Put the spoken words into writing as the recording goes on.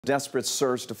Desperate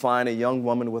search to find a young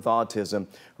woman with autism.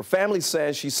 Her family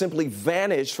says she simply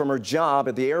vanished from her job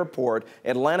at the airport,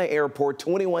 Atlanta Airport,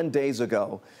 21 days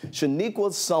ago.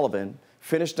 Shaniqua Sullivan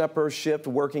finished up her shift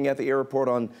working at the airport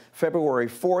on February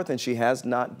 4th, and she has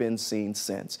not been seen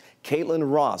since.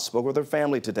 Caitlin Ross spoke with her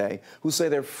family today, who say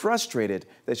they're frustrated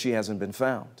that she hasn't been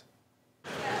found.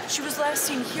 She was last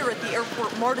seen here at the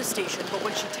airport MARTA station, but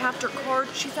when she tapped her card,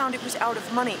 she found it was out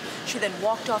of money. She then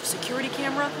walked off security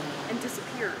camera and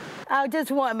disappeared. I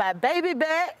just want my baby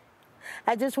back.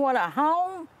 I just want her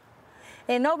home.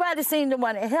 And nobody seemed to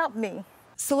want to help me.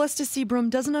 Celeste Seabrum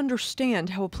doesn't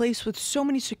understand how a place with so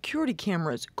many security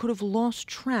cameras could have lost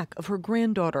track of her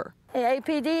granddaughter. Hey,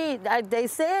 APD, they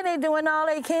say they're doing all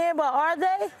they can, but are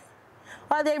they?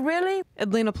 Are they really?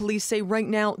 Atlanta police say right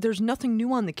now there's nothing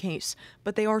new on the case,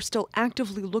 but they are still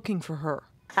actively looking for her.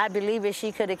 I believe if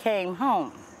she could have came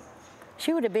home,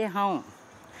 she would have been home.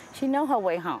 She know her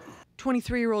way home.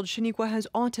 23-year-old Shaniqua has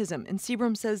autism, and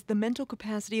Seabrum says the mental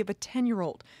capacity of a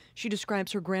 10-year-old. She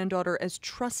describes her granddaughter as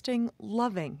trusting,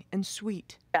 loving, and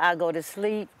sweet. I go to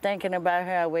sleep thinking about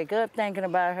her. I wake up thinking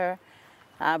about her.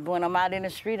 When I'm out in the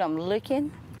street, I'm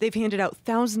looking. They've handed out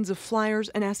thousands of flyers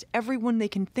and asked everyone they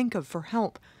can think of for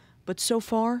help. But so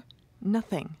far,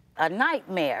 nothing. A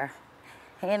nightmare.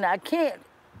 And I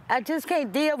just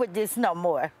can't deal with this no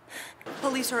more.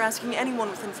 Police are asking anyone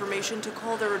with information to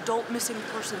call their adult missing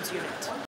persons unit.